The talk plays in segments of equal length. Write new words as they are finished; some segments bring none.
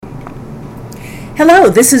Hello,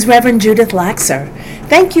 this is Reverend Judith Laxer.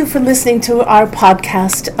 Thank you for listening to our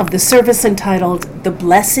podcast of the service entitled The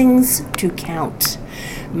Blessings to Count.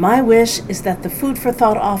 My wish is that the food for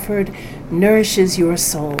thought offered nourishes your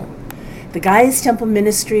soul. The Gaia's Temple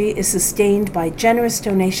Ministry is sustained by generous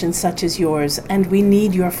donations such as yours, and we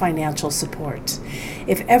need your financial support.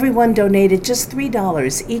 If everyone donated just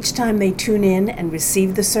 $3 each time they tune in and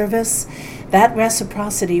receive the service, that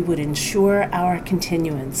reciprocity would ensure our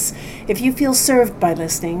continuance. If you feel served by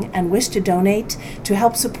listening and wish to donate to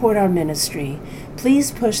help support our ministry,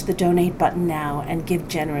 please push the donate button now and give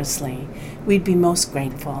generously. We'd be most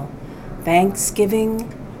grateful.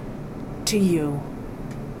 Thanksgiving to you.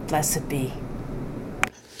 Blessed be.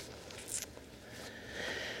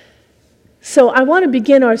 So I want to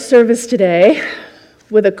begin our service today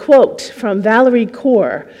with a quote from Valerie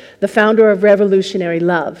Kaur, the founder of Revolutionary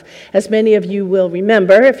Love. As many of you will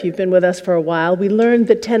remember, if you've been with us for a while, we learned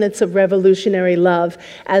the tenets of Revolutionary Love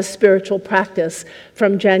as spiritual practice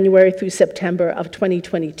from January through September of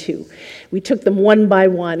 2022. We took them one by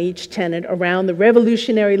one, each tenet, around the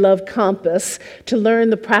Revolutionary Love compass to learn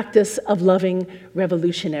the practice of loving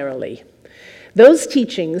revolutionarily. Those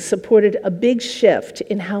teachings supported a big shift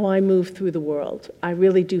in how I move through the world. I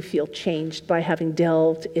really do feel changed by having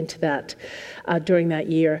delved into that during that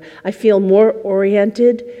year. I feel more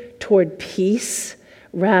oriented toward peace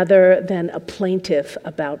rather than a plaintiff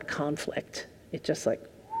about conflict. It just like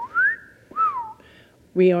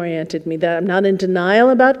reoriented me. That I'm not in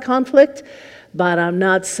denial about conflict, but I'm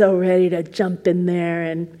not so ready to jump in there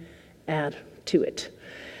and add to it.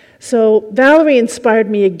 So Valerie inspired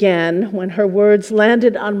me again when her words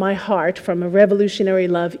landed on my heart from a Revolutionary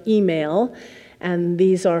Love email, and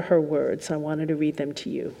these are her words. I wanted to read them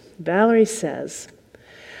to you. Valerie says,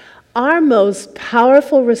 "Our most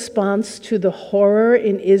powerful response to the horror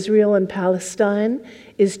in Israel and Palestine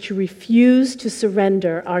is to refuse to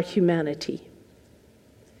surrender our humanity.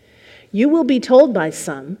 You will be told by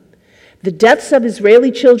some, the deaths of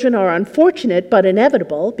Israeli children are unfortunate but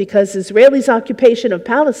inevitable because Israel's occupation of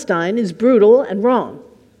Palestine is brutal and wrong.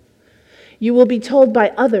 You will be told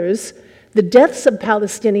by others, the deaths of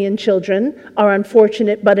Palestinian children are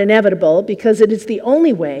unfortunate but inevitable because it is the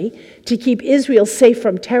only way to keep Israel safe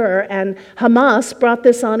from terror, and Hamas brought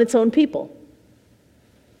this on its own people.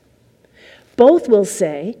 Both will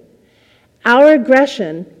say, our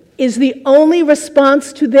aggression is the only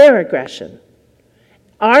response to their aggression.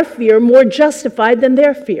 Our fear more justified than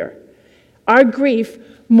their fear. Our grief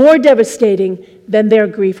more devastating than their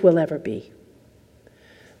grief will ever be.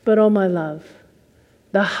 But oh my love,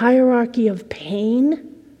 the hierarchy of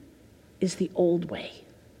pain is the old way.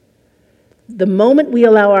 The moment we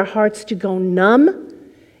allow our hearts to go numb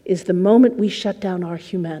is the moment we shut down our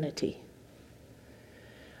humanity.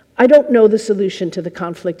 I don't know the solution to the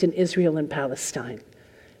conflict in Israel and Palestine,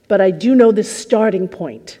 but I do know the starting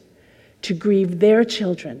point to grieve their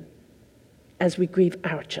children as we grieve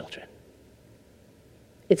our children.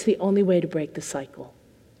 It's the only way to break the cycle."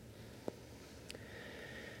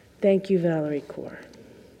 Thank you, Valerie Kaur.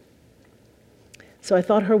 So I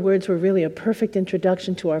thought her words were really a perfect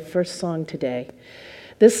introduction to our first song today.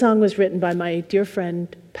 This song was written by my dear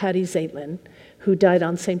friend, Patty Zaitlin, who died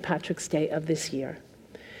on St. Patrick's Day of this year.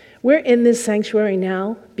 We're in this sanctuary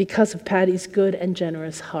now because of Patty's good and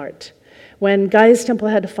generous heart. When Gaia's Temple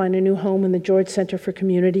had to find a new home when the George Center for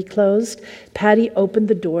Community closed, Patty opened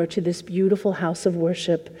the door to this beautiful house of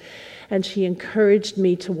worship, and she encouraged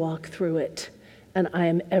me to walk through it, and I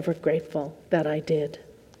am ever grateful that I did.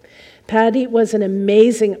 Patty was an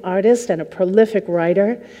amazing artist and a prolific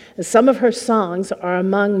writer. Some of her songs are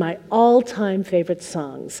among my all-time favorite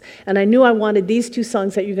songs. And I knew I wanted these two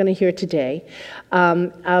songs that you're going to hear today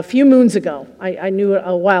a few moons ago. I knew it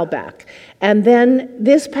a while back. And then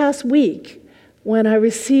this past week, when I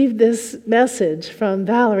received this message from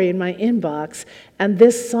Valerie in my inbox and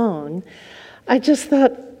this song, I just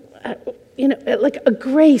thought, like a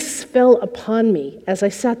grace fell upon me as I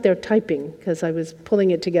sat there typing, because I was pulling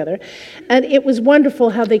it together. And it was wonderful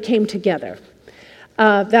how they came together.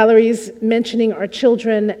 Valerie's mentioning our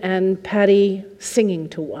children and Patty singing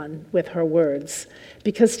to one with her words.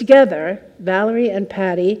 Because together, Valerie and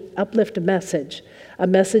Patty uplift a message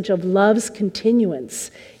of love's continuance,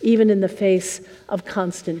 even in the face of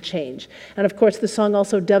constant change. And of course, the song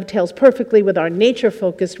also dovetails perfectly with our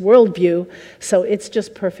nature-focused worldview, so it's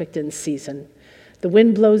just perfect in season. The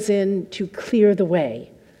wind blows in to clear the way,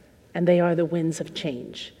 and they are the winds of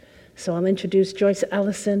change. So I'll introduce Joyce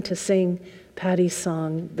Allison to sing Patty's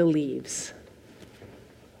song, The Leaves.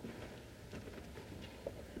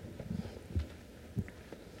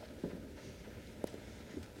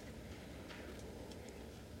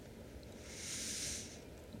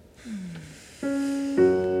 Oh,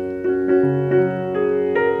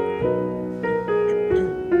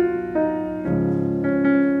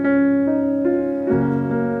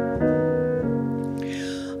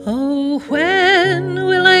 when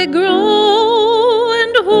will I grow,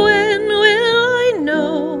 and when will I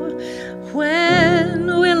know? When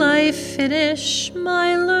will I finish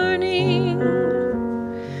my learning?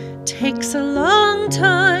 Takes a long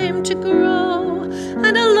time to grow,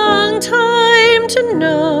 and a long time to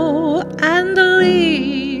know, and the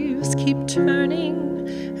leaves keep turning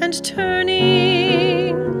and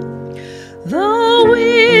turning. The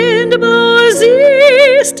wind blows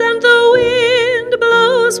east and the wind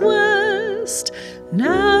blows west.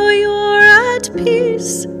 Now you're at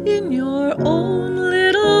peace in your own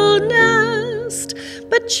little nest.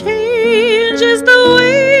 But change is the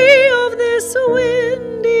way of this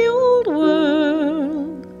windy old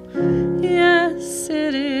world. Yes,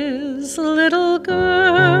 it is, little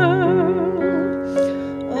girl.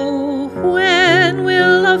 Oh, when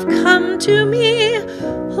will love come to me?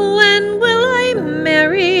 When will I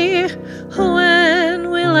marry? When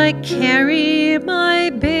will I carry my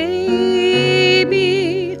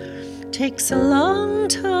baby? Takes a long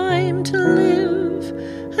time to live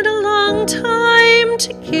and a long time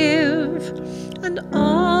to give, and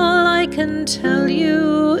all I can tell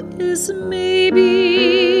you is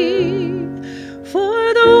maybe.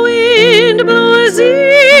 For the wind blows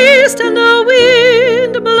east and the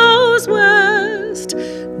wind blows west.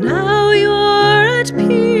 Now you're at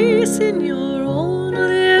peace in your own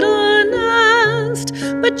little nest.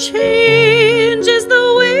 But change is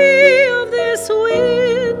the way of this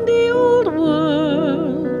windy old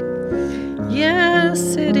world.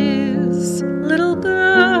 Yes, it is, little girl.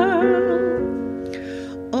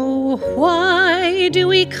 Oh, why do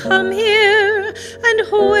we come here, and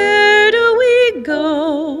where do we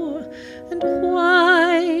go? And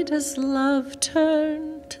why does love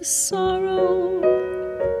turn to sorrow?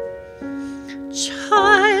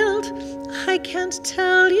 Child, I can't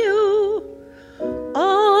tell you.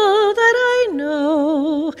 All that I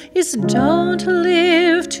know is don't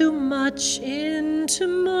live too much in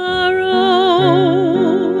tomorrow.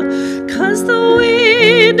 'Cause the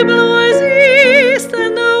wind blows east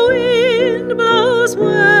and the wind blows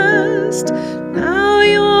west. Now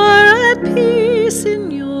you're at peace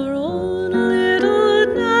in your own little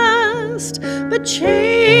nest. But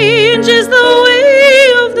change is the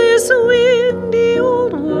way of this windy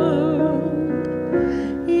old world.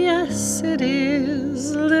 Yes, it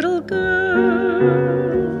is, little girl.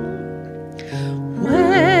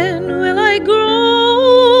 When will I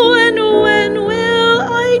grow, and when will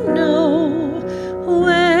I know?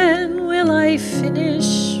 When will I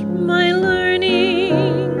finish my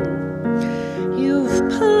learning? You've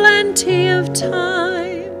plenty of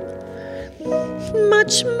time,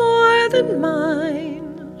 much more than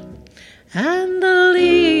mine, and the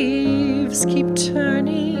leaves keep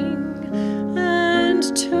turning and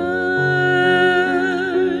turning.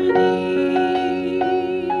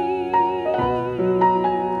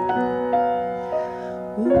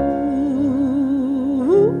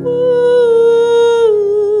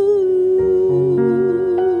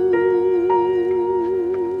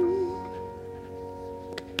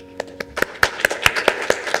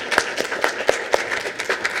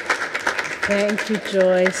 Thank you,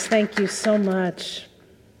 Joyce. Thank you so much.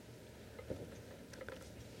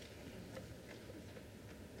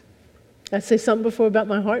 I say something before about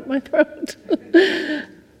my heart, my throat.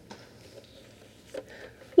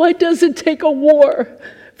 Why does it take a war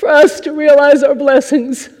for us to realize our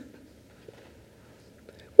blessings?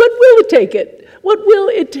 What will it take it? What will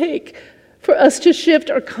it take for us to shift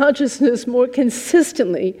our consciousness more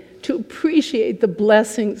consistently to appreciate the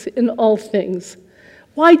blessings in all things?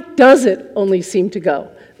 Why does it only seem to go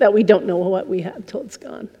that we don't know what we have till it's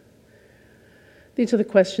gone? These are the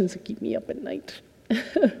questions that keep me up at night.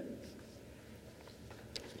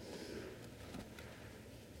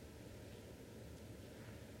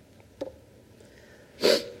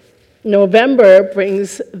 November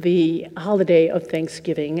brings the holiday of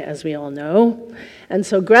Thanksgiving, as we all know. And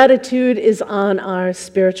so gratitude is on our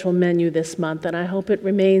spiritual menu this month, and I hope it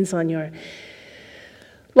remains on your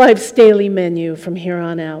life's daily menu from here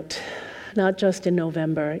on out, not just in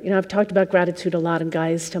November. You know, I've talked about gratitude a lot in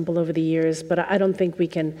Gaia's Temple over the years, but I don't think we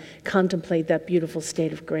can contemplate that beautiful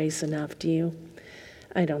state of grace enough, do you?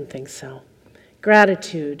 I don't think so.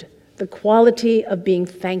 Gratitude, the quality of being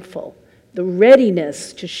thankful, the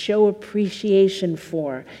readiness to show appreciation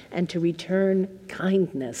for and to return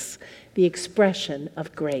kindness, the expression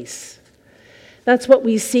of grace. That's what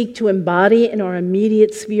we seek to embody in our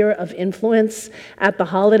immediate sphere of influence at the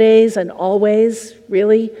holidays and always,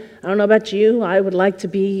 really. I don't know about you, I would like to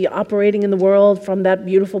be operating in the world from that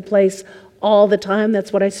beautiful place all the time.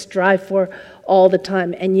 That's what I strive for all the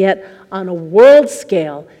time. And yet, on a world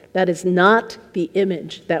scale, that is not the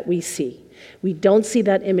image that we see. We don't see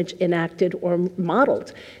that image enacted or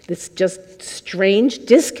modeled. This just strange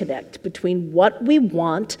disconnect between what we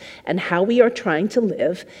want and how we are trying to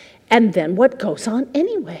live, and then what goes on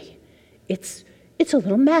anyway. It's a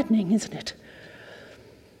little maddening, isn't it?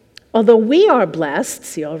 Although we are blessed,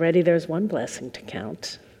 see already there's one blessing to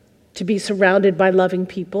count, to be surrounded by loving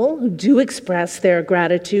people who do express their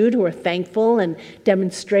gratitude, who are thankful and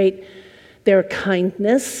demonstrate their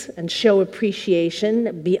kindness and show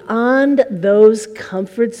appreciation. Beyond those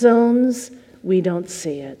comfort zones, we don't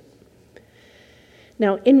see it.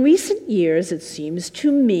 Now, in recent years, it seems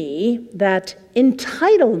to me that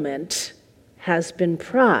entitlement has been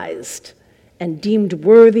prized and deemed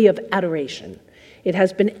worthy of adoration. It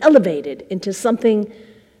has been elevated into something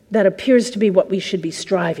that appears to be what we should be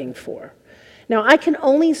striving for. Now, I can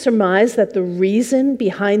only surmise that the reason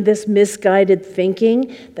behind this misguided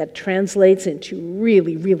thinking that translates into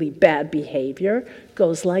really, really bad behavior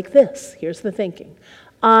goes like this. Here's the thinking.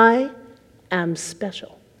 I am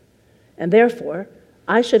special, and therefore,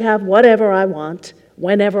 I should have whatever I want,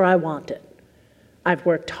 whenever I want it. I've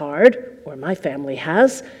worked hard, or my family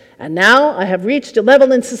has, and now I have reached a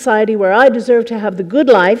level in society where I deserve to have the good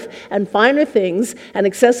life and finer things and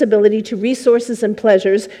accessibility to resources and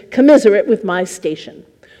pleasures commiserate with my station.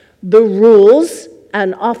 The rules,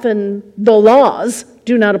 and often the laws,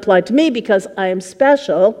 do not apply to me because I am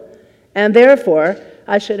special, and therefore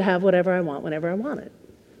I should have whatever I want whenever I want it.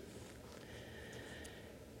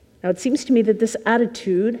 Now, it seems to me that this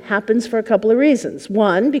attitude happens for a couple of reasons.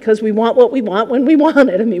 One, because we want what we want when we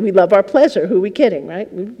want it. I mean, we love our pleasure. Who are we kidding, right?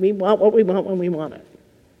 We want what we want when we want it.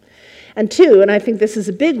 And two, and I think this is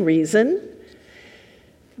a big reason,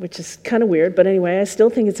 which is kind of weird, but anyway, I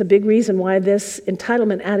still think it's a big reason why this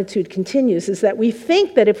entitlement attitude continues, is that we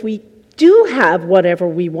think that if we do have whatever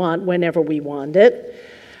we want whenever we want it,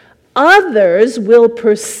 others will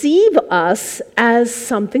perceive us as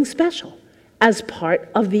something special, as part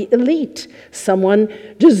of the elite, someone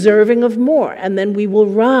deserving of more, and then we will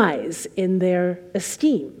rise in their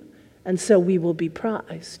esteem, and so we will be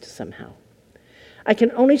prized somehow. I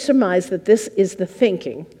can only surmise that this is the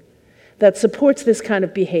thinking that supports this kind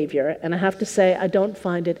of behavior, and I have to say I don't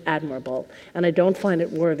find it admirable, and I don't find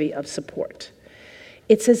it worthy of support.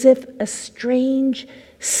 It's as if a strange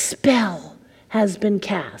spell has been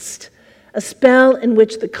cast, a spell in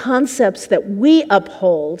which the concepts that we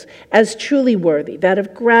uphold as truly worthy, that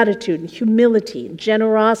of gratitude and humility and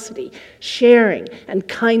generosity, sharing and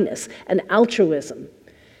kindness and altruism,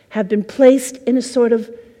 have been placed in a sort of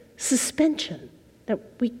suspension that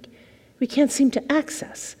we can't seem to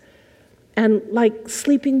access. And like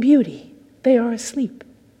Sleeping Beauty, they are asleep.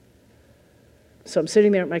 So I'm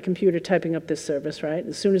sitting there at my computer typing up this service, right?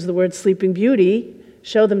 As soon as the word Sleeping Beauty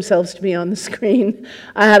show themselves to me on the screen,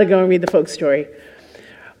 I had to go and read the folk story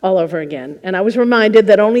all over again. And I was reminded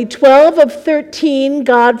that only 12 of 13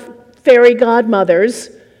 fairy godmothers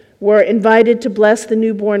were invited to bless the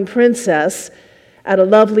newborn princess at a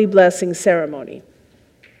lovely blessing ceremony.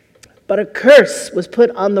 But a curse was put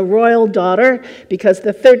on the royal daughter because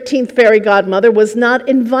the 13th fairy godmother was not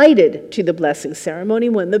invited to the blessing ceremony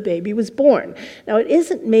when the baby was born. Now, it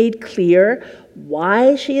isn't made clear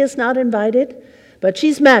why she is not invited, but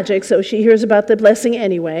she's magic, so she hears about the blessing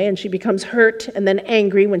anyway, and she becomes hurt and then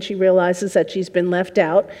angry when she realizes that she's been left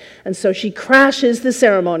out. And so she crashes the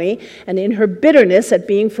ceremony, and in her bitterness at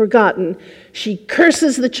being forgotten, she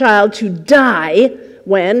curses the child to die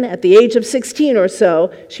when, at the age of 16 or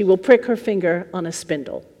so, she will prick her finger on a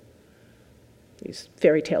spindle. These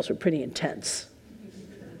fairy tales were pretty intense.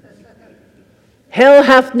 Hell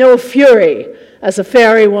hath no fury as a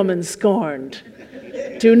fairy woman scorned.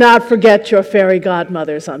 Do not forget your fairy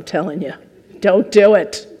godmothers, I'm telling you. Don't do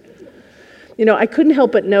it. You know, I couldn't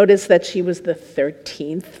help but notice that she was the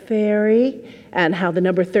 13th fairy, and how the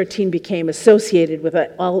number 13 became associated with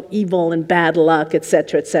all evil and bad luck,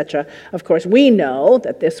 etc., etc. Of course, we know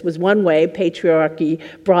that this was one way patriarchy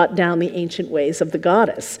brought down the ancient ways of the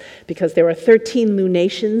goddess, because there are 13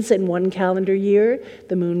 lunations in one calendar year.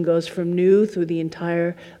 The moon goes from new through the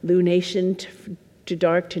entire lunation to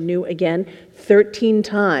dark to new again 13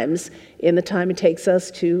 times in the time it takes us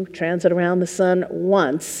to transit around the sun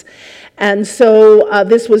once. And so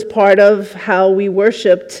this was part of how we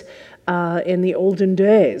worshipped in the olden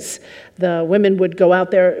days. The women would go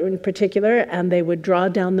out there in particular, and they would draw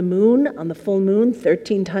down the moon on the full moon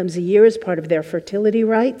 13 times a year as part of their fertility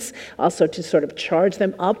rites, also to sort of charge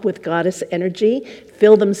them up with goddess energy,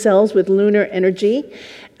 fill themselves with lunar energy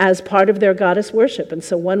as part of their goddess worship. And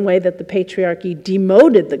so one way that the patriarchy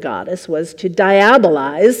demoted the goddess was to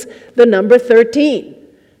diabolize the number 13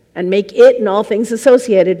 and make it and all things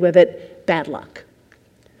associated with it bad luck.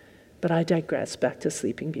 But I digress, back to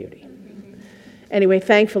Sleeping Beauty. Anyway,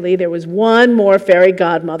 thankfully, there was one more fairy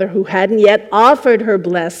godmother who hadn't yet offered her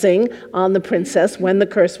blessing on the princess when the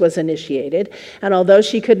curse was initiated. And although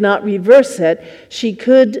she could not reverse it, she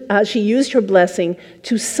used her blessing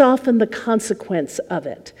to soften the consequence of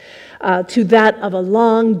it, to that of a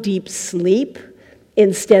long, deep sleep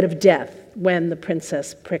instead of death when the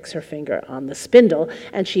princess pricks her finger on the spindle.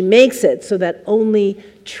 And she makes it so that only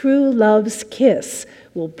true love's kiss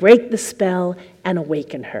will break the spell and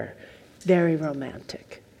awaken her. Very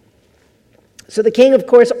romantic. So the king, of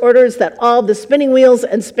course, orders that all the spinning wheels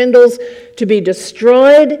and spindles to be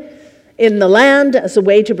destroyed in the land as a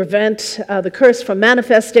way to prevent the curse from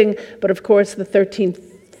manifesting. But of course, the 13th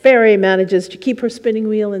fairy manages to keep her spinning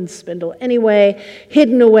wheel and spindle anyway,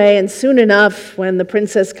 hidden away, and soon enough, when the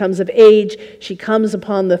princess comes of age, she comes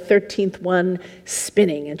upon the 13th one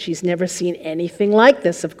spinning, and she's never seen anything like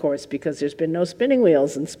this, of course, because there's been no spinning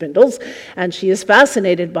wheels and spindles, and she is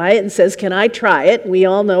fascinated by it and says, "Can I try it?" We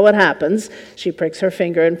all know what happens. She pricks her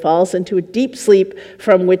finger and falls into a deep sleep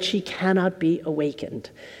from which she cannot be awakened.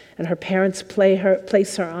 And her parents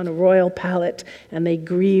place her on a royal pallet, and they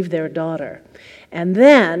grieve their daughter. And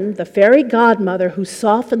then the fairy godmother who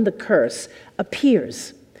softened the curse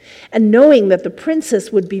appears. And knowing that the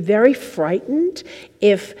princess would be very frightened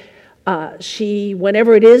if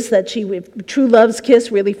whenever it is that if true love's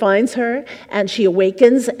kiss really finds her, and she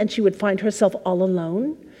awakens and she would find herself all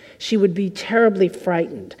alone, she would be terribly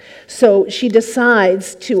frightened. So she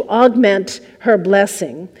decides to augment her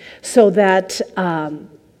blessing so that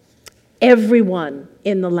everyone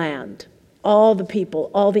in the land, all the people,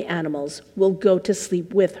 all the animals, will go to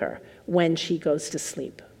sleep with her when she goes to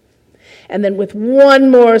sleep. And then with one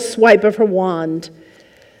more swipe of her wand,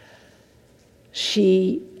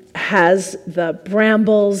 she has the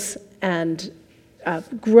brambles and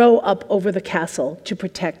grow up over the castle to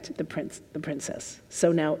protect the princess.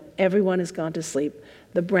 So now everyone has gone to sleep.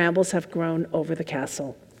 The brambles have grown over the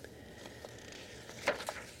castle.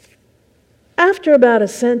 After about a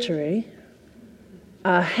century,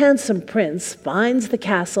 a handsome prince finds the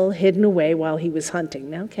castle hidden away while he was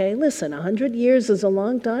hunting. Now, okay, listen, 100 years is a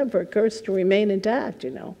long time for a curse to remain intact,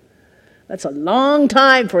 you know. That's a long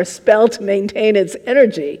time for a spell to maintain its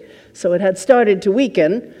energy. So it had started to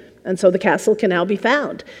weaken, and so the castle can now be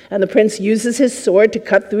found. And the prince uses his sword to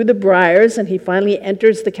cut through the briars, and he finally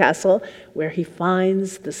enters the castle where he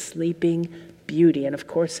finds the Sleeping Beauty. And of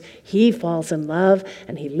course, he falls in love,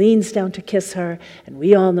 and he leans down to kiss her, and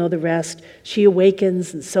we all know the rest. She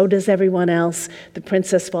awakens, and so does everyone else. The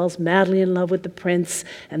princess falls madly in love with the prince,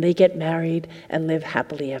 and they get married and live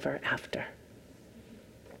happily ever after.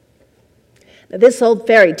 Now, this old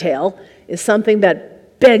fairy tale is something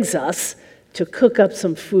that begs us to cook up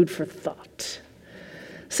some food for thought.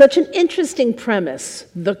 Such an interesting premise,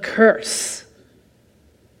 the curse.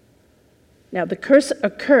 Now, the curse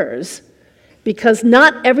occurs because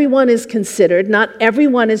not everyone is considered, not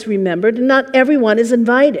everyone is remembered, and not everyone is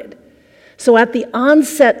invited. So at the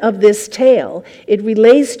onset of this tale, it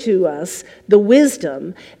relays to us the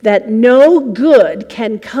wisdom that no good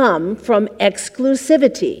can come from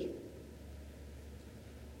exclusivity.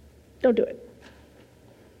 Don't do it.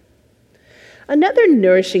 Another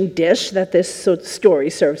nourishing dish that this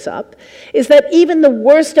story serves up is that even the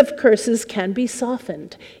worst of curses can be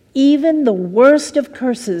softened. Even the worst of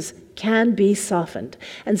curses can be softened.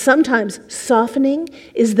 And sometimes softening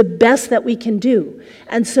is the best that we can do,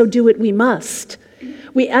 and so do it we must.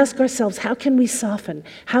 We ask ourselves, how can we soften?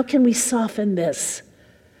 How can we soften this?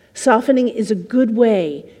 Softening is a good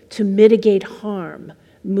way to mitigate harm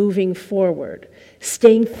moving forward.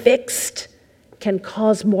 Staying fixed can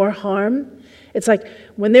cause more harm. It's like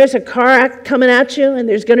when there's a car coming at you and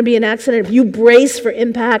there's going to be an accident, if you brace for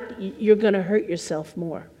impact, you're going to hurt yourself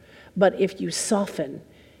more. But if you soften,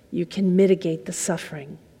 you can mitigate the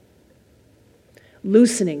suffering.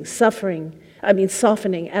 Softening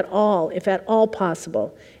at all, if at all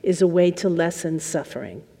possible, is a way to lessen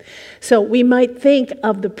suffering. So we might think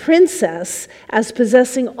of the princess as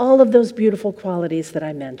possessing all of those beautiful qualities that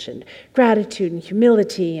I mentioned: gratitude and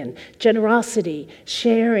humility and generosity,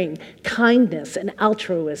 sharing, kindness, and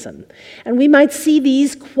altruism. And we might see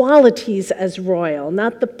these qualities as royal,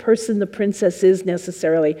 not the person the princess is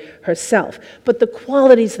necessarily herself, but the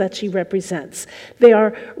qualities that she represents. They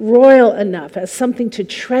are royal enough as something to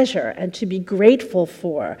treasure and to be grateful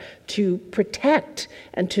for, to protect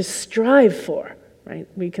and to strive for. Right?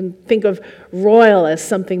 We can think of royal as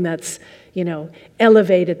something that's,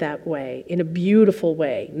 elevated that way, in a beautiful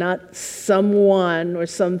way, not someone or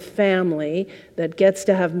some family that gets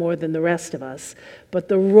to have more than the rest of us, but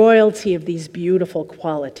the royalty of these beautiful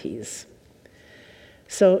qualities.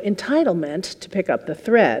 So entitlement, to pick up the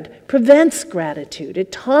thread, prevents gratitude.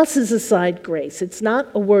 It tosses aside grace. It's not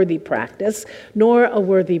a worthy practice, nor a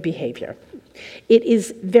worthy behavior. It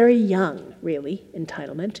is very young, really,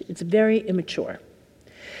 entitlement. It's very immature.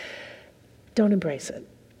 Don't embrace it.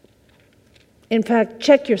 In fact,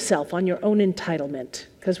 check yourself on your own entitlement,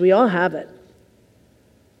 because we all have it,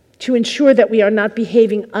 to ensure that we are not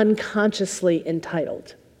behaving unconsciously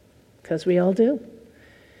entitled, because we all do.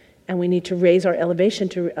 And we need to raise our elevation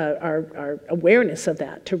to our awareness of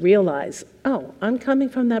that, to realize, oh, I'm coming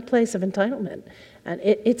from that place of entitlement, and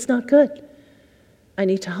it's not good. I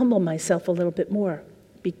need to humble myself a little bit more,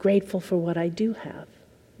 be grateful for what I do have,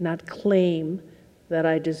 not claim that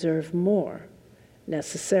I deserve more,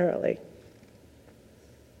 necessarily.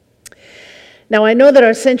 Now, I know that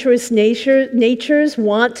our sensuous natures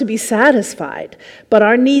want to be satisfied, but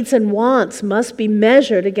our needs and wants must be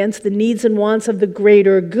measured against the needs and wants of the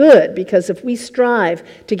greater good, because if we strive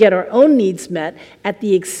to get our own needs met at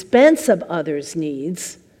the expense of others'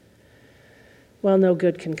 needs, well, no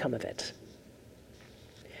good can come of it.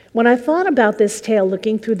 When I thought about this tale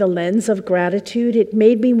looking through the lens of gratitude, it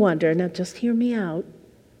made me wonder, now just hear me out,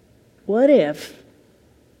 what if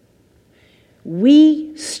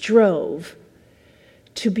we strove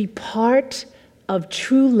to be part of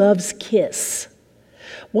true love's kiss?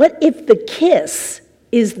 What if the kiss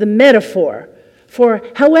is the metaphor for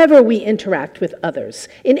however we interact with others,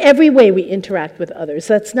 in every way we interact with others?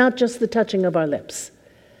 That's not just the touching of our lips,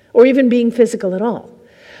 or even being physical at all.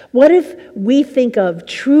 What if we think of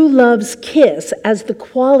true love's kiss as the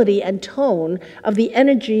quality and tone of the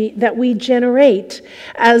energy that we generate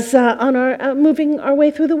as on our moving our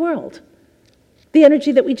way through the world? The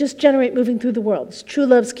energy that we just generate moving through the world. It's true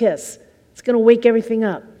love's kiss. It's going to wake everything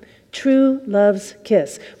up. True love's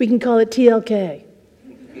kiss. We can call it TLK.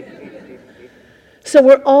 So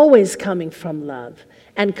we're always coming from love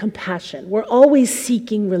and compassion. We're always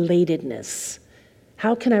seeking relatedness.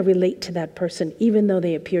 How can I relate to that person even though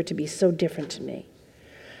they appear to be so different to me?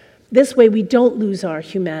 This way we don't lose our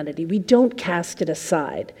humanity. We don't cast it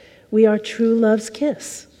aside. We are true love's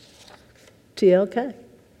kiss. TLK.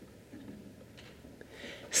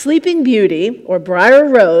 Sleeping Beauty, or Briar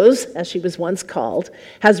Rose, as she was once called,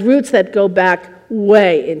 has roots that go back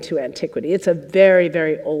way into antiquity. It's a very,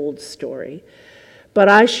 very old story. But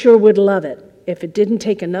I sure would love it if it didn't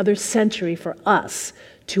take another century for us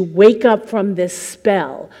to wake up from this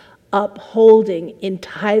spell, upholding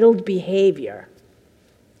entitled behavior.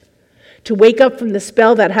 To wake up from the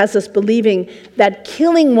spell that has us believing that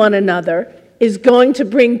killing one another is going to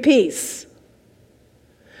bring peace.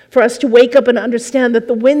 For us to wake up and understand that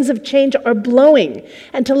the winds of change are blowing,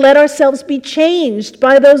 and to let ourselves be changed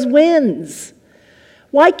by those winds.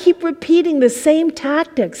 Why keep repeating the same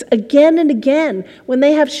tactics again and again when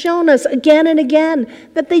they have shown us again and again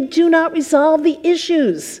that they do not resolve the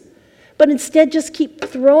issues, but instead just keep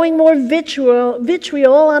throwing more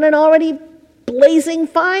vitriol on an already blazing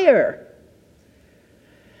fire?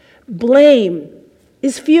 Blame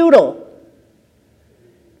is futile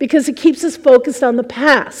because it keeps us focused on the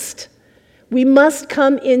past. We must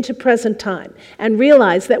come into present time and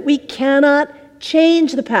realize that we cannot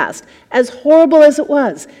change the past. As horrible as it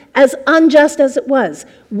was, as unjust as it was,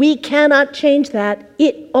 we cannot change that.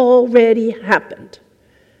 It already happened.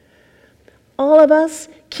 All of us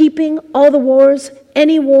keeping all the wars,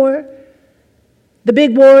 any war, the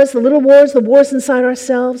big wars, the little wars, the wars inside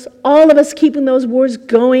ourselves, all of us keeping those wars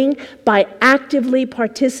going by actively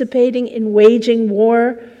participating in waging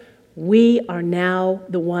war, we are now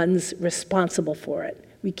the ones responsible for it.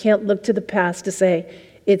 We can't look to the past to say,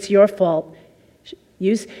 it's your fault.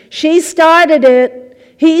 She started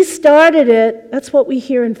it. He started it. That's what we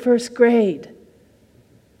hear in first grade.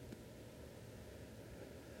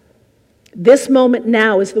 This moment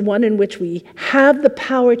now is the one in which we have the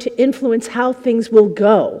power to influence how things will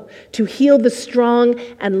go, to heal the strong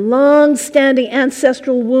and long-standing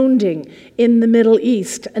ancestral wounding in the Middle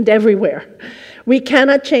East and everywhere. We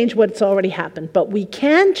cannot change what's already happened, but we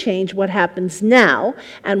can change what happens now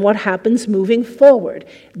and what happens moving forward.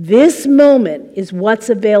 This moment is what's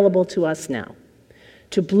available to us now,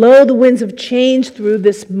 to blow the winds of change through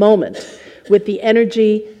this moment with the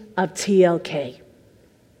energy of TLK.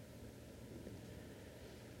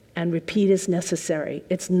 And repeat is necessary.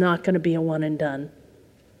 It's not going to be a one and done.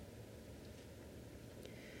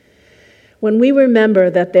 When we remember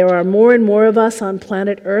that there are more and more of us on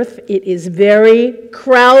planet Earth, it is very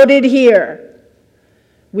crowded here.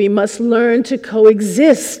 We must learn to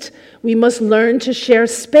coexist. We must learn to share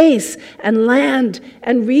space and land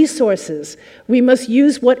and resources. We must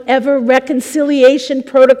use whatever reconciliation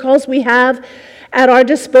protocols we have at our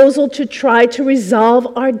disposal to try to resolve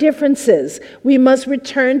our differences. We must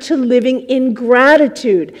return to living in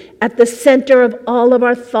gratitude at the center of all of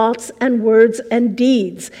our thoughts and words and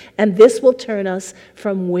deeds. And this will turn us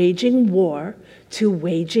from waging war to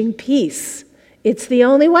waging peace. It's the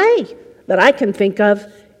only way that I can think of.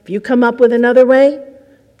 If you come up with another way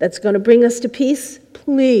that's going to bring us to peace,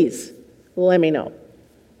 please let me know.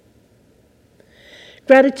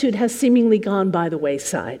 Gratitude has seemingly gone by the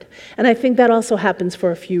wayside, and I think that also happens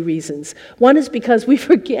for a few reasons. One is because we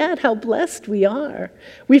forget how blessed we are.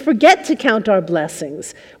 We forget to count our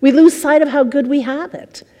blessings. We lose sight of how good we have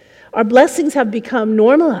it. Our blessings have become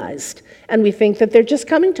normalized, and we think that they're just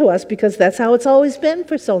coming to us because that's how it's always been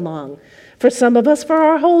for so long. For some of us, for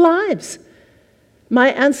our whole lives.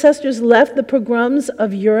 My ancestors left the pogroms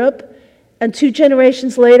of Europe, and 2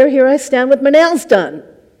 generations later, here I stand with my nails done.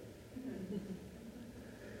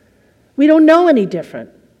 We don't know any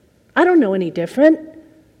different. I don't know any different.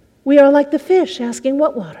 We are like the fish asking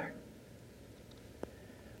what water?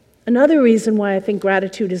 Another reason why I think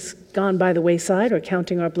gratitude has gone by the wayside, or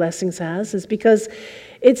counting our blessings has, is because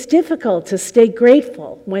it's difficult to stay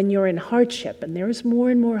grateful when you're in hardship, and there is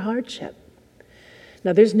more and more hardship.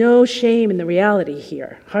 Now, there's no shame in the reality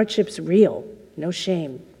here. Hardship's real. No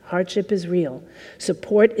shame. Hardship is real.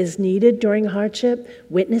 Support is needed during hardship,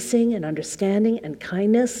 witnessing and understanding and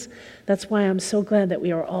kindness. That's why I'm so glad that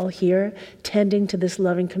we are all here tending to this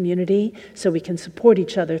loving community so we can support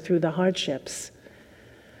each other through the hardships.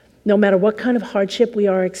 No matter what kind of hardship we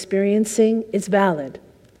are experiencing, it's valid.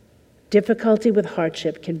 Difficulty with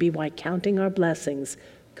hardship can be why counting our blessings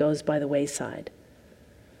goes by the wayside.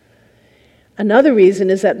 Another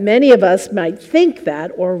reason is that many of us might think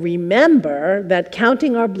that or remember that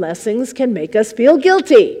counting our blessings can make us feel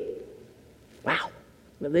guilty. Wow,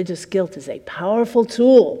 religious guilt is a powerful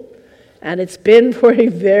tool, and it's been for a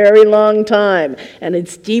very long time, and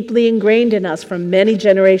it's deeply ingrained in us from many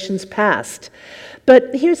generations past.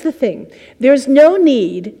 But here's the thing. There's no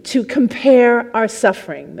need to compare our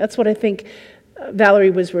suffering. That's what I think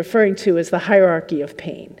Valerie was referring to as the hierarchy of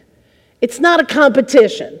pain. It's not a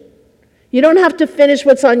competition. You don't have to finish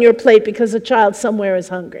what's on your plate because a child somewhere is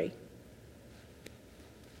hungry.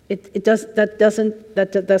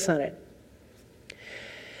 That's not it.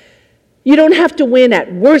 You don't have to win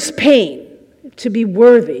at worse pain to be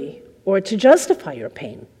worthy or to justify your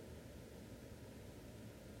pain.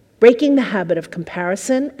 Breaking the habit of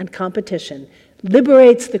comparison and competition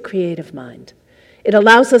liberates the creative mind. It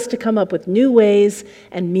allows us to come up with new ways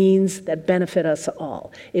and means that benefit us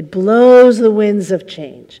all. It blows the winds of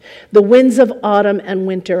change. The winds of autumn and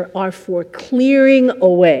winter are for clearing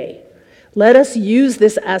away. Let us use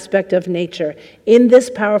this aspect of nature in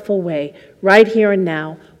this powerful way, right here and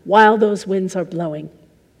now, while those winds are blowing.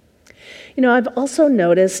 You know, I've also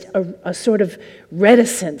noticed a sort of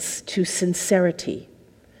reticence to sincerity,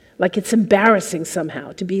 like it's embarrassing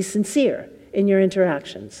somehow to be sincere in your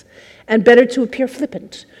interactions, and better to appear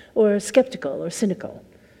flippant or skeptical or cynical,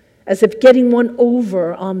 as if getting one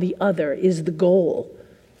over on the other is the goal.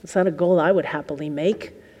 It's not a goal I would happily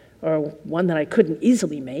make, or one that I couldn't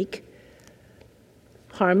easily make.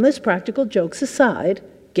 Harmless practical jokes aside,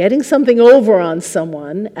 getting something over on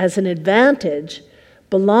someone as an advantage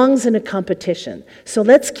belongs in a competition. So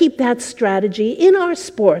let's keep that strategy in our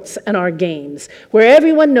sports and our games, where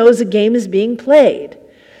everyone knows a game is being played.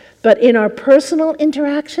 But in our personal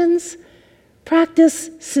interactions,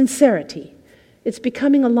 practice sincerity. It's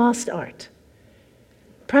becoming a lost art.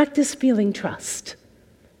 Practice feeling trust.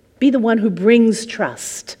 Be the one who brings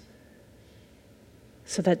trust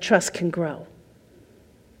so that trust can grow.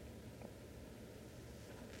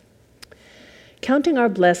 Counting our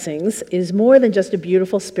blessings is more than just a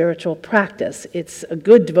beautiful spiritual practice. It's a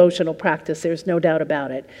good devotional practice, there's no doubt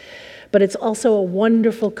about it. but it's also a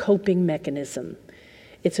wonderful coping mechanism.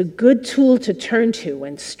 It's a good tool to turn to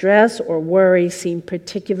when stress or worry seem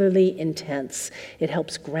particularly intense. It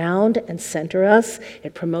helps ground and center us.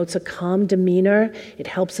 It promotes a calm demeanor. It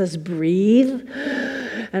helps us breathe.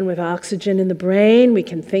 And with oxygen in the brain, we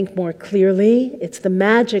can think more clearly. It's the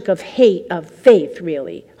magic of faith,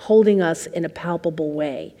 really, holding us in a palpable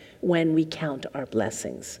way when we count our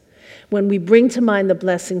blessings. When we bring to mind the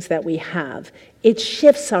blessings that we have, it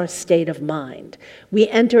shifts our state of mind. We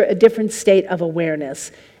enter a different state of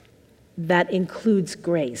awareness that includes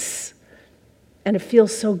grace. And it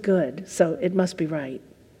feels so good, so it must be right.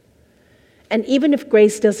 And even if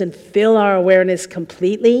grace doesn't fill our awareness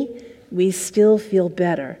completely, we still feel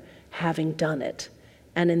better having done it.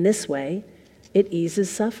 And in this way, it eases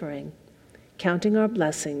suffering. Counting our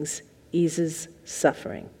blessings eases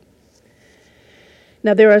suffering.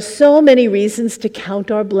 Now, there are so many reasons to count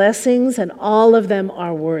our blessings, and all of them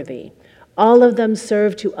are worthy. All of them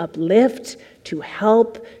serve to uplift, to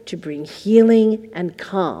help, to bring healing and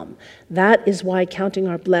calm. That is why counting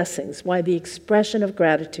our blessings, why the expression of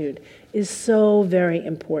gratitude is so very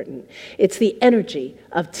important. It's the energy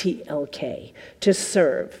of TLK, to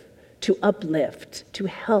serve, to uplift, to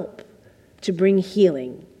help, to bring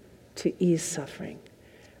healing, to ease suffering.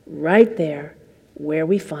 Right there, where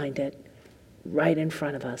we find it, right in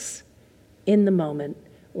front of us, in the moment,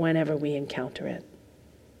 whenever we encounter it.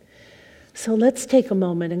 So let's take a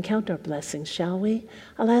moment and count our blessings, shall we?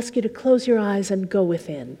 I'll ask you to close your eyes and go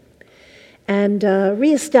within. And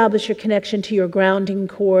reestablish your connection to your grounding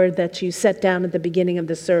cord that you set down at the beginning of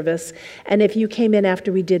the service. And if you came in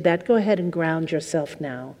after we did that, go ahead and ground yourself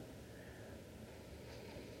now.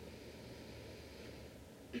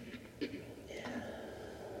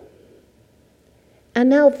 And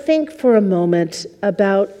now think for a moment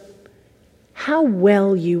about how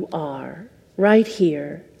well you are right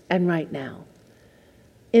here and right now.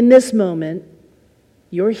 In this moment,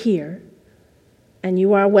 you're here, and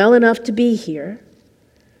you are well enough to be here.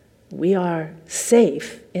 We are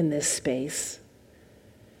safe in this space.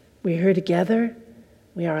 We're here together,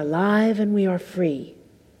 we are alive, and we are free.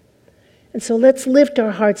 And so let's lift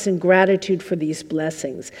our hearts in gratitude for these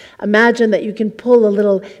blessings. Imagine that you can pull a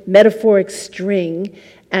little metaphoric string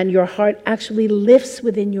and your heart actually lifts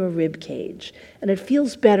within your rib cage. And it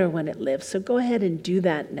feels better when it lifts, so go ahead and do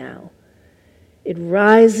that now. It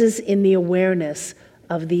rises in the awareness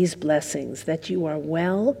of these blessings, that you are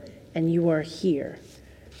well and you are here.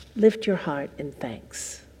 Lift your heart in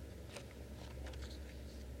thanks.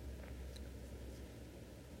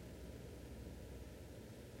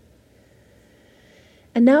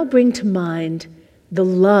 And now bring to mind the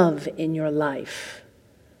love in your life.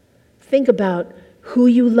 Think about who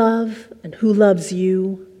you love and who loves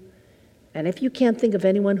you. And if you can't think of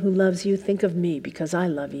anyone who loves you, think of me, because I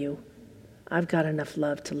love you. I've got enough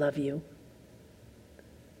love to love you.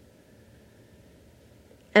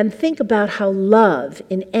 And think about how love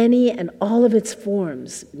in any and all of its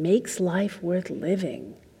forms makes life worth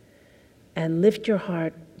living. And lift your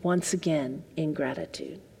heart once again in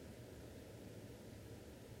gratitude.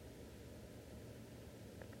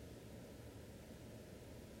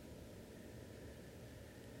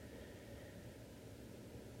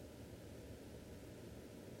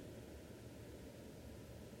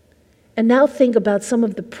 And now think about some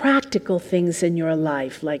of the practical things in your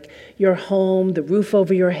life, like your home, the roof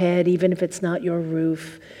over your head, even if it's not your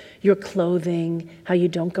roof, your clothing, how you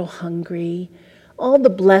don't go hungry, all the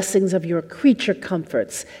blessings of your creature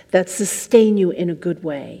comforts that sustain you in a good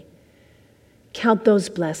way. Count those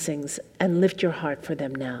blessings and lift your heart for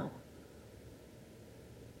them now.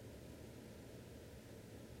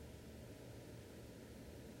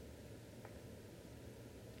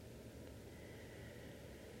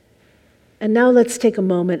 And now let's take a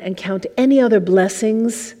moment and count any other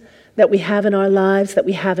blessings that we have in our lives that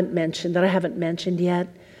we haven't mentioned, that I haven't mentioned yet.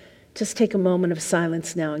 Just take a moment of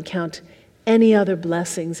silence now and count any other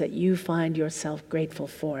blessings that you find yourself grateful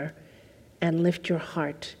for, and lift your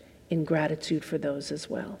heart in gratitude for those as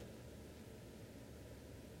well.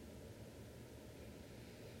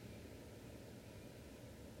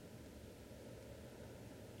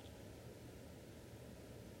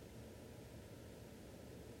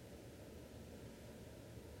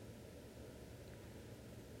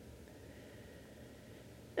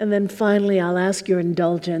 And then finally, I'll ask your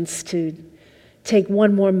indulgence to take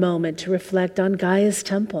one more moment to reflect on Gaia's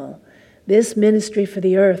temple, this ministry for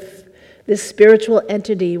the earth, this spiritual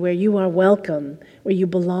entity where you are welcome, where you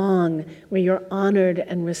belong, where you're honored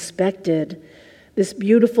and respected, this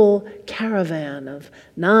beautiful caravan of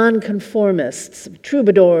nonconformists, of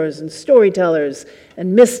troubadours and storytellers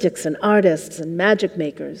and mystics and artists and magic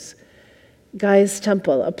makers. Gaia's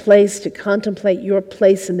temple, a place to contemplate your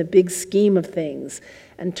place in the big scheme of things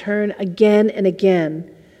and turn again and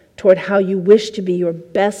again toward how you wish to be your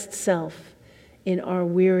best self in our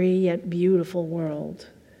weary yet beautiful world.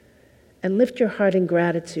 And lift your heart in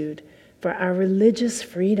gratitude for our religious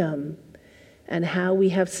freedom and how we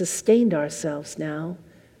have sustained ourselves now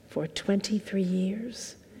for 23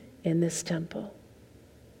 years in this temple.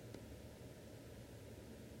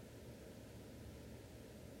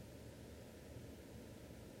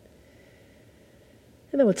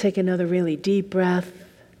 And then we'll take another really deep breath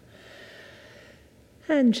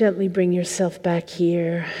and gently bring yourself back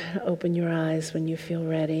here. Open your eyes when you feel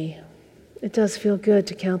ready. It does feel good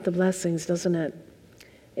to count the blessings, doesn't it?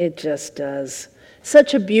 It just does.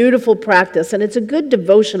 Such a beautiful practice, and it's a good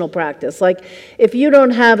devotional practice. Like, if you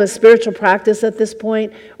don't have a spiritual practice at this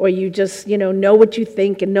point, or you just, know what you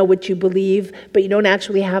think and know what you believe, but you don't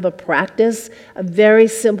actually have a practice, a very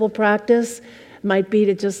simple practice might be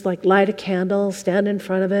to just light a candle, stand in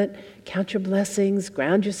front of it, count your blessings,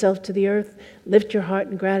 ground yourself to the earth, lift your heart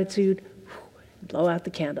in gratitude, blow out the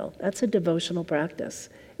candle. That's a devotional practice.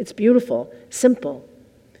 It's beautiful, simple,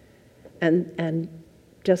 and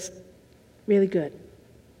just really good.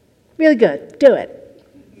 Really good. Do it.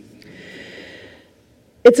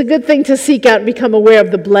 It's a good thing to seek out and become aware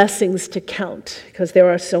of the blessings to count, because there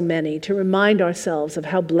are so many, to remind ourselves of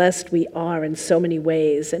how blessed we are in so many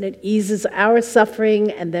ways. And it eases our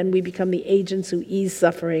suffering, and then we become the agents who ease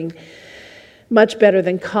suffering much better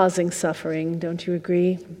than causing suffering. Don't you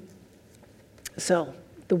agree? So,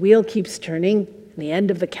 the wheel keeps turning. The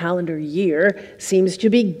end of the calendar year seems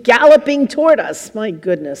to be galloping toward us. My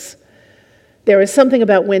goodness. There is something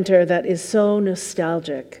about winter that is so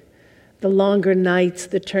nostalgic. The longer nights,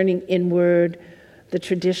 the turning inward, the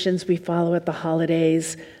traditions we follow at the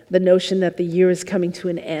holidays, the notion that the year is coming to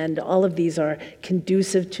an end, all of these are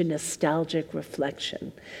conducive to nostalgic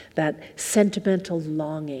reflection, that sentimental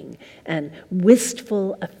longing and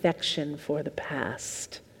wistful affection for the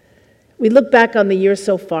past. We look back on the year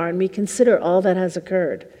so far and we consider all that has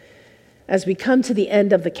occurred. As we come to the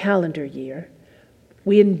end of the calendar year,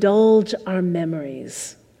 we indulge our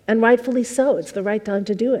memories, and rightfully so. It's the right time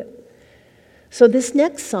to do it. So this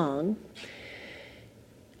next song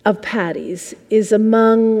of Patty's is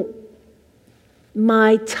among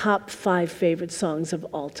my top 5 favorite songs of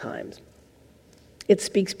all time. It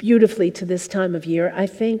speaks beautifully to this time of year, I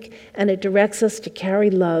think, and it directs us to carry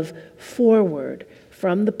love forward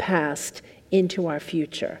from the past into our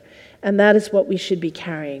future. And that is what we should be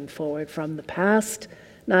carrying forward from the past,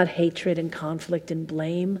 not hatred and conflict and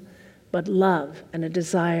blame, but love and a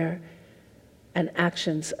desire and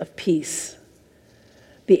actions of peace.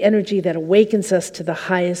 The energy that awakens us to the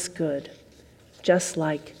highest good, just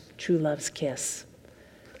like true love's kiss.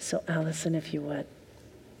 So Allison, if you would.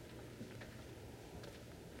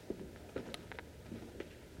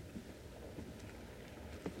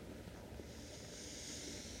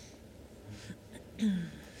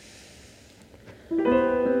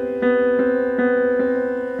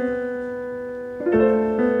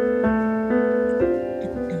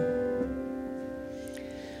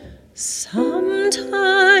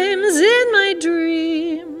 Sometimes in my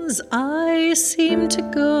dreams I seem to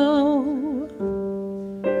go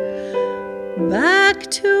back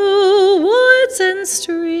to woods and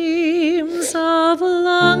streams of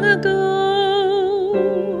long ago,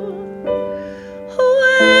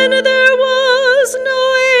 when there was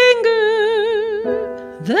no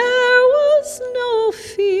anger, there was no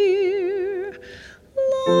fear,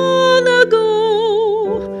 long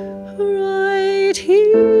ago, right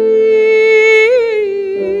here.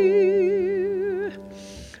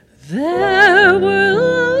 There were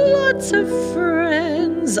lots of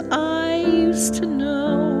friends I used to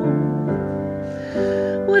know,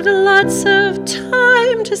 with lots of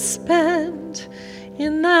time to spend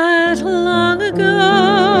in that long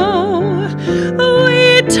ago.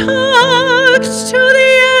 We talked to the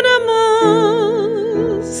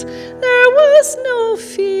animals, there was no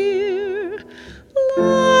fear,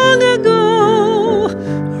 long ago,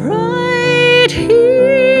 right here.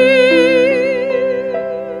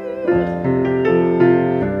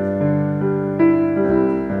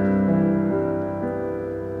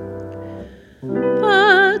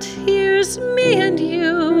 But here's me and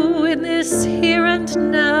you in this here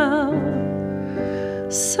and now.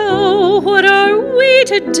 So what are we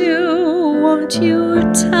to do? Won't you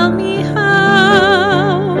tell me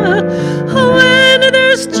how? When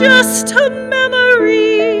there's just a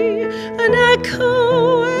memory, an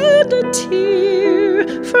echo and a tear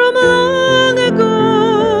from long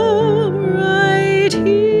ago, right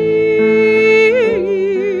here.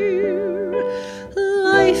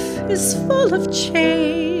 Life is full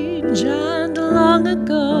strange and long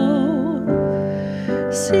ago.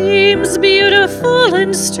 Seems beautiful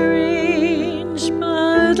and strange,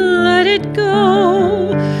 but let it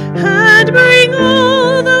go, and bring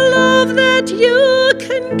all the love that you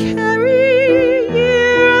can carry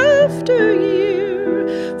year after year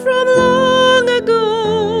from long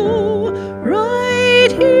ago,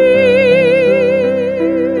 right here.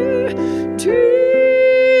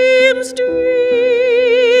 Dreams,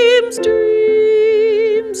 dreams,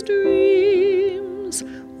 dreams, dreams,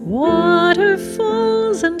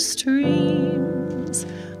 waterfalls and streams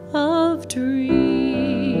of dreams.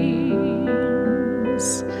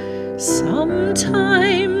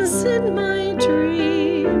 Sometimes in my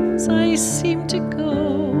dreams I seem to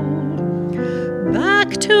go back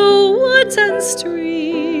to woods and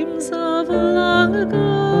streams of long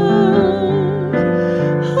ago,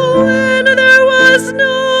 when there was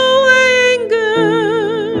no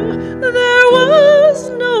anger, there was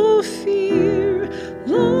no fear,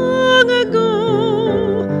 long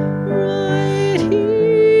ago, right here.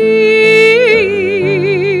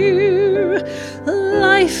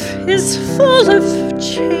 Life is full of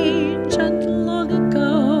change, and long ago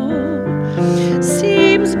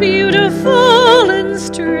seems beautiful and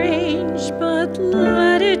strange, but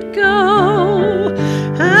let it go,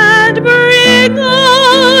 and bring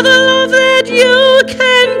all the love that you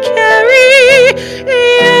can carry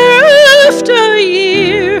year after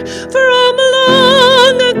year from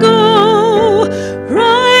long ago,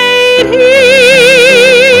 right here,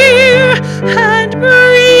 and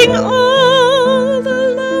bring all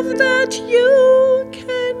the love that you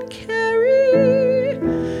can carry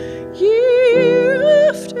year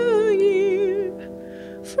after year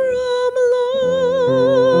from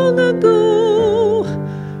long ago,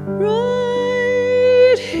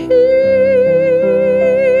 right here.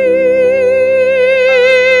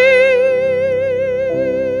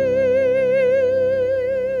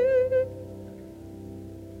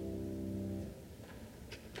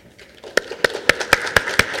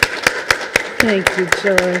 Thank you,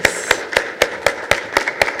 Joyce.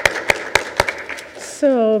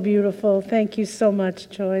 So beautiful. Thank you so much,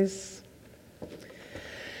 Joyce.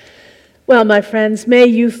 Well, my friends, may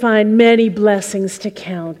you find many blessings to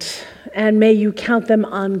count, and may you count them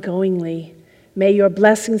ongoingly. May your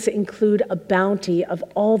blessings include a bounty of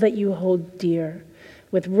all that you hold dear,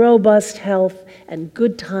 with robust health and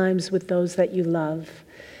good times with those that you love.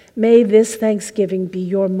 May this Thanksgiving be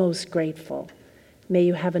your most grateful. May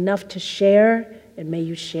you have enough to share, and may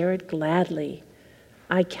you share it gladly.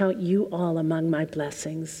 I count you all among my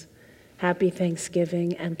blessings. Happy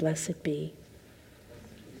Thanksgiving, and blessed be.